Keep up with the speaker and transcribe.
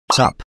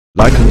Sup,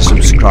 like and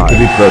subscribe.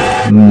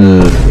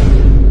 Noob.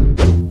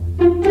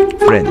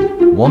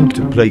 Friend, want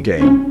to play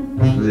game?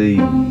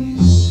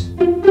 Please.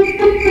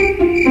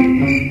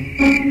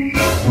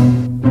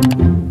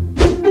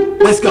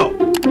 Let's go.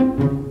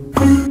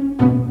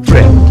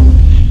 Friend,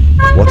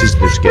 what is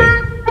this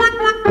game?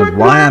 And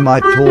why am I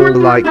tall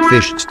like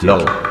fish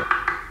still?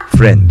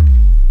 Friend,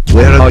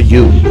 where are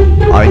you?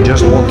 I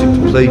just wanted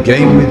to play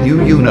game with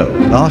you, you know.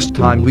 Last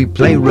time we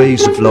play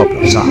Race of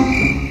Roblox.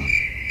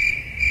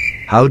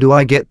 How do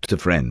I get to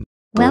friend?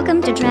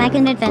 Welcome to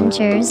Dragon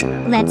Adventures.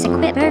 Let's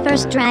equip our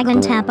first dragon.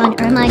 Tap on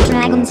My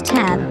Dragons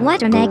tab.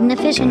 What a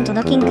magnificent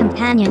looking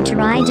companion to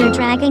ride your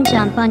dragon.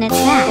 Jump on its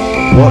back.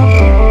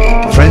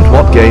 What? Friend,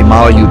 what game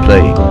are you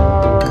playing?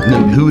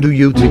 Who do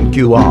you think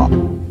you are?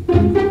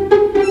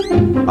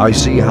 I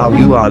see how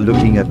you are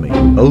looking at me.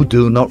 Oh,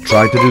 do not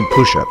try to do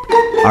push-up.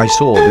 I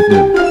saw that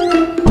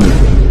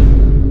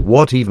noob.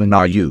 What even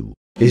are you?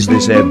 Is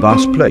this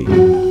Airbus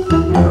plane?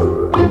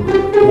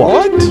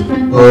 What?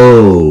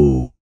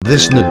 Oh,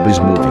 this noob is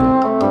moving.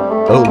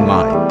 Oh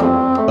my.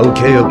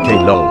 Okay,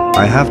 lol.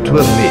 I have to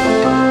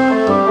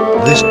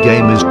admit, this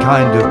game is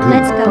kind of good.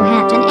 Let's go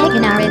hatch an egg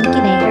in our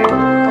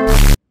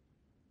incubator.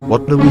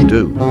 What do we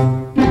do?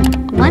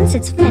 Once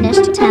it's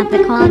finished, tap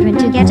the cauldron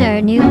to get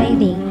our new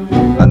baby.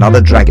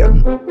 Another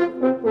dragon?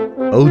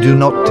 Oh, do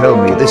not tell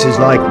me this is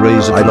like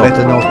Razor. I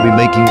better not be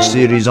making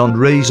series on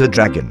Razor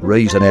Dragon.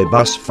 Razor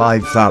Airbus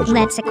 5000.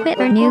 Let's equip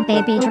our new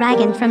baby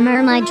dragon from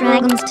My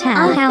Dragons tab.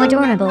 Oh, how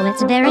adorable.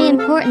 It's very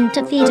important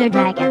to feed our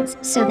dragons,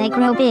 so they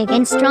grow big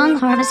and strong.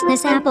 Harvest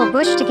this apple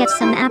bush to get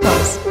some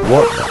apples.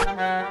 What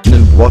the?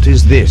 Noob, what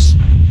is this?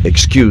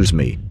 Excuse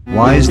me,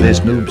 why is this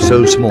noob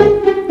so small?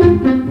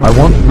 I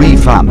want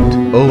refund.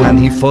 Oh, and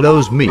he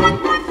follows me.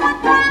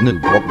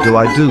 Noob, what do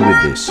I do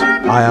with this?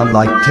 I am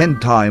like 10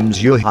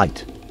 times your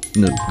height.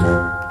 Noob.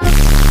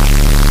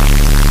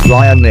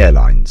 Ryan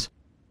Airlines.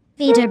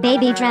 Feed our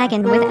baby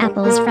dragon with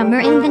apples from our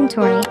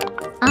inventory.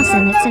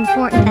 Awesome, it's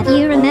important that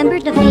you remember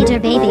to feed your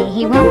baby.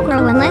 He won't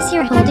grow unless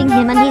you're holding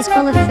him and he's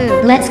full of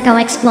food. Let's go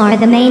explore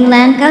the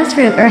mainland. Go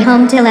through our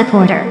home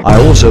teleporter. I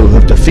also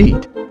have to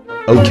feed.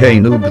 Okay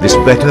noob, this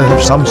better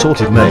have some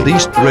sort of made.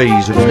 These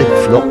trays of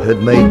flip-flop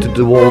had made to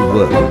do all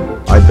work.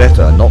 I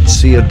better not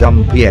see a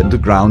dumpy at the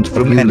ground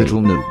from you little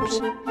noobs.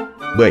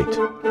 Wait.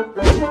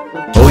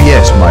 Oh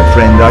yes, my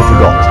friend, I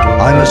forgot.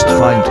 I must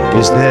find it.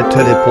 Is there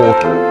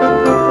teleport?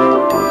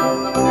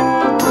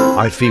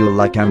 I feel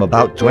like I'm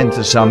about to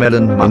enter some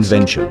Elon Musk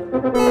invention.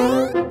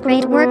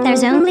 Great work.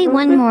 There's only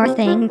one more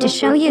thing to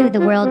show you, the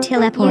world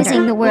teleporter.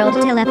 Using the world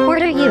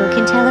teleporter, you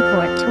can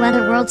teleport to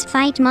other worlds,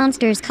 fight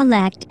monsters,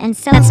 collect, and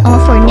sell. That's all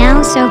for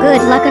now, so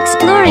good luck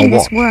exploring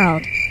this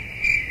world.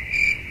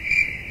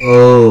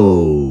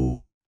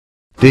 Oh.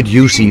 Did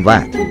you see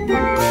that?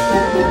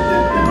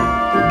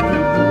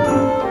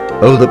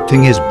 Oh, the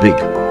thing is big.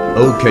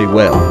 Okay,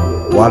 well,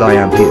 while I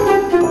am here,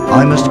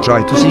 I must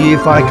try to see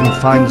if I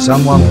can find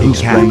someone who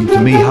can explain to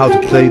me how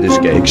to play this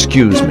game.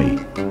 Excuse me.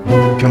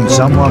 Can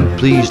someone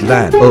please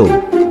land? Oh.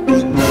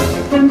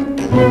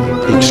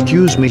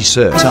 Excuse me,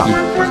 sir.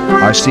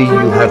 I see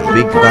you have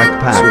big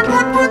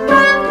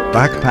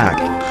backpack.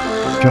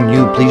 Can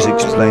you please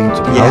explain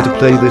to me how to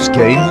play this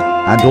game?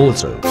 And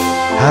also,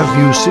 have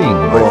you seen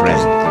my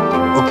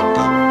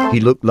friend? He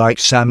looked like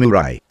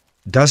samurai.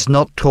 Does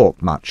not talk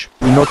much.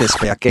 Not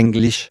speak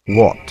English.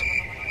 What?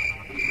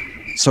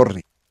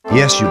 Sorry.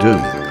 Yes, you do.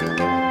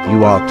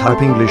 You are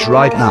type English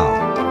right now.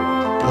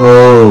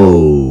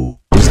 Oh.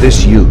 Is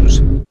this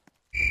use?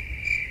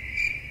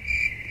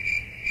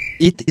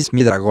 It is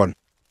my dragon.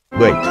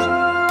 Wait.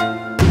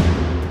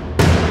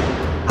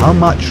 How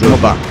much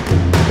Robux?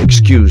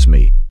 Excuse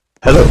me.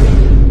 Hello.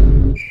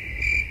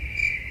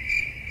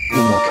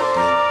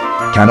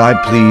 Can I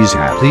please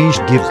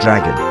give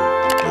dragon?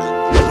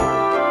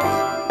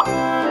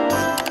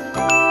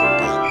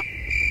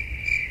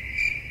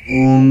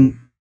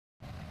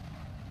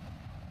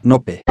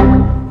 Nope.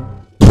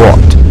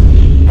 What?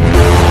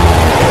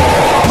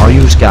 Are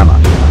you scammer?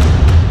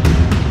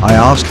 I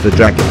asked the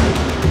dragon.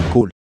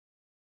 Cool.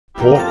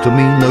 Talk to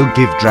me, no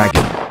give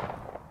dragon.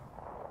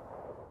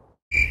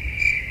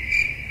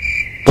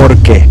 ¿Por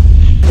qué?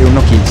 Eu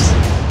não quis.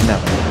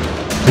 Nada.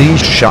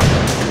 Please shut.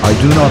 I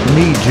do not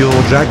need your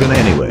dragon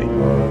anyway.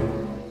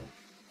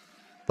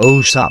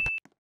 Oh sup.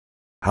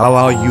 How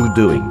are you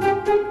doing?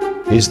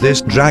 Is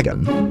this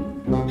dragon?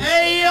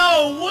 Hey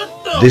yo, what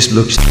the? This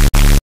looks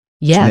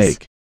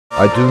snake.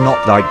 I do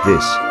not like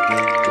this.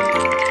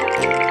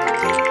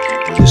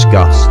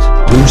 Disgust.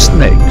 2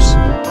 snakes.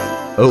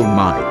 Oh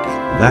my.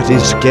 That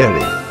is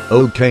scary.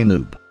 Okay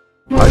noob.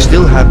 I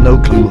still have no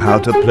clue how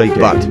to play game,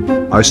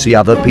 but I see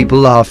other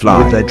people are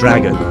flying with their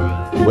dragon.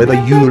 Whether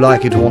you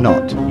like it or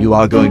not, you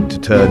are going to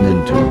turn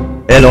into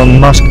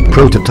Elon Musk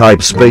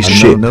prototype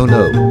spaceship. No.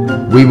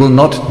 We will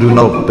not do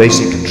no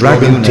basic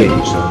dragon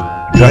things.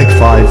 Drag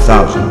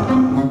 5000.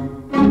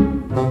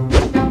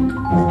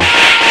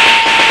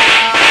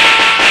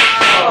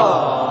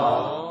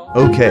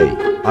 Okay,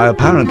 I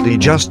apparently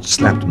just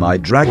slapped my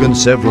dragon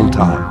several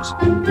times.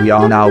 We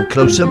are now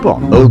close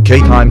upon. Okay,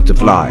 time to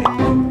fly.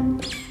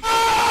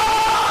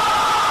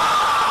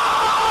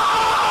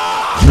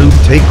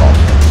 take off.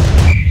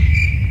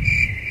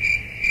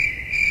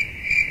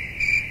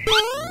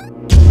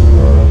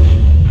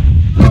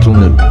 Little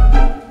noob.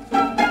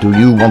 Do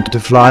you want to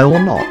fly or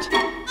not?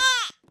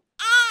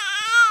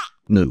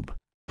 Noob.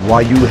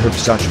 Why you have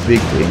such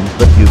big wings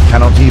but you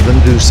cannot even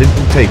do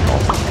simple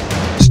takeoff?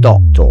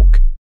 Stop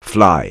talk.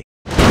 Fly.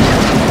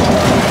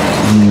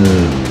 No.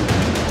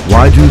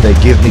 Why do they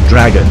give me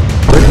dragon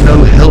with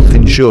no health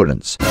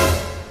insurance?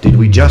 Did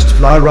we just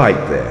fly right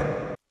there?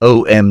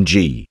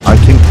 OMG. I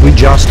think we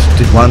just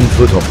did 1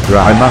 foot of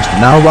ground. I must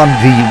now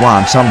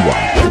 1v1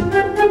 someone.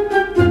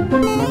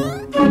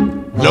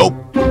 Nope.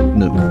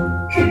 No.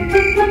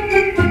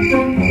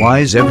 Why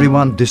is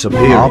everyone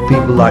disappearing? Are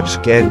people like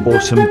scared or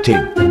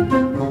something?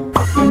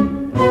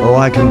 Oh,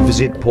 I can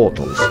visit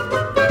portals.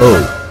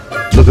 Oh,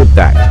 look at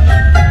that.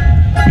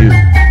 You.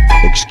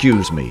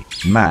 Excuse me,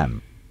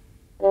 ma'am.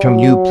 Can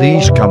you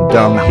please come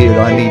down here?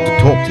 I need to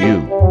talk to you.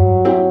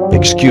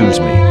 Excuse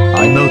me,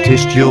 I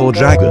noticed your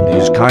dragon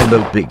is kind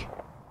of big.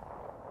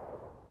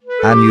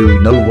 And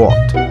you know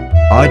what?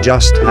 I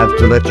just have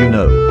to let you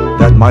know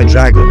that my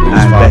dragon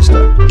is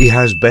faster. He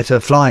has better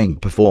flying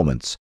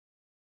performance.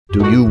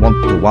 Do you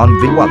want the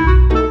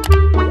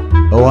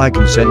 1v1? Oh, I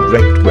can send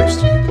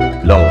request.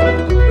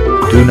 Lol.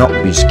 Do not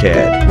be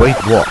scared. Wait,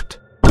 what?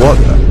 What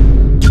the?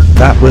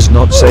 That was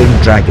not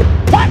saying dragon.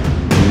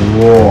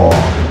 Whoa.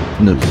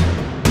 No.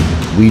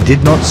 We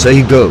did not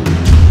say go.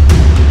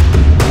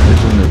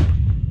 Little noob.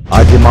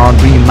 I demand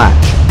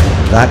rematch.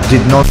 That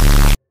did not.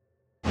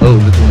 Oh,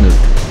 little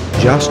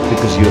noob. Just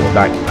because your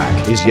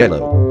backpack is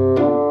yellow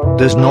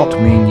does not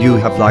mean you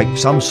have like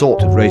some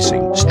sort of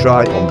racing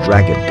stripe on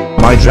dragon.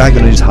 My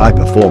dragon is high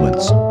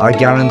performance. I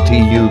guarantee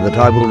you that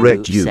I will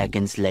wreck you.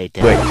 Seconds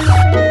later. Wait.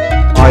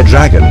 My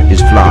dragon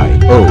is fly.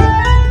 Oh.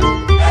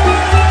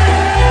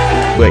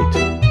 Wait.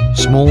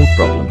 Small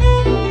problem.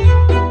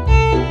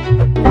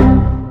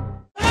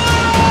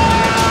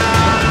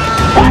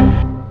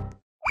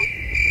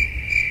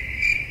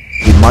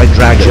 Did my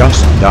dragon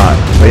just die?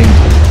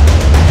 Fainted.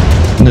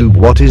 No,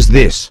 what is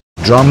this?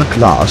 Drama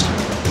class?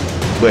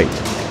 Wait.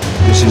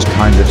 This is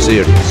kind of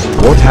serious.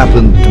 What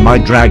happened to my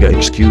dragon?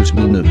 Excuse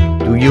me, no.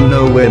 Do you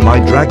know where my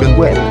dragon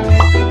went?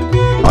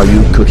 Are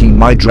you cooking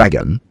my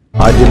dragon?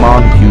 I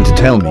demand you to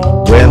tell me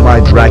where my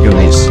dragon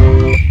is.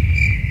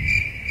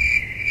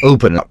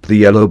 Open up the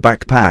yellow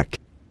backpack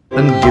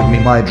and give me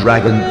my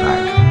dragon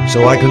pack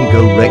so I can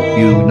go wreck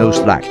you, no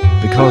slack,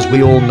 because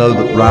we all know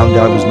that round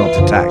I was not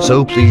attacked.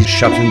 So please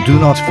shut and do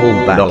not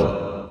fall back.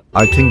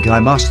 I think I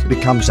must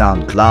become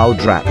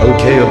SoundCloud rap.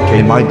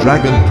 Okay, my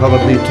dragon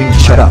probably thinks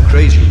shut up.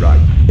 Crazy,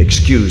 right?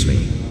 Excuse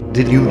me.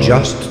 Did you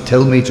just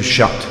tell me to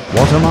shut?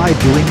 What am I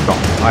doing wrong?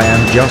 I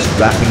am just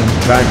rapping in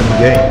dragon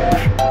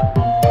game.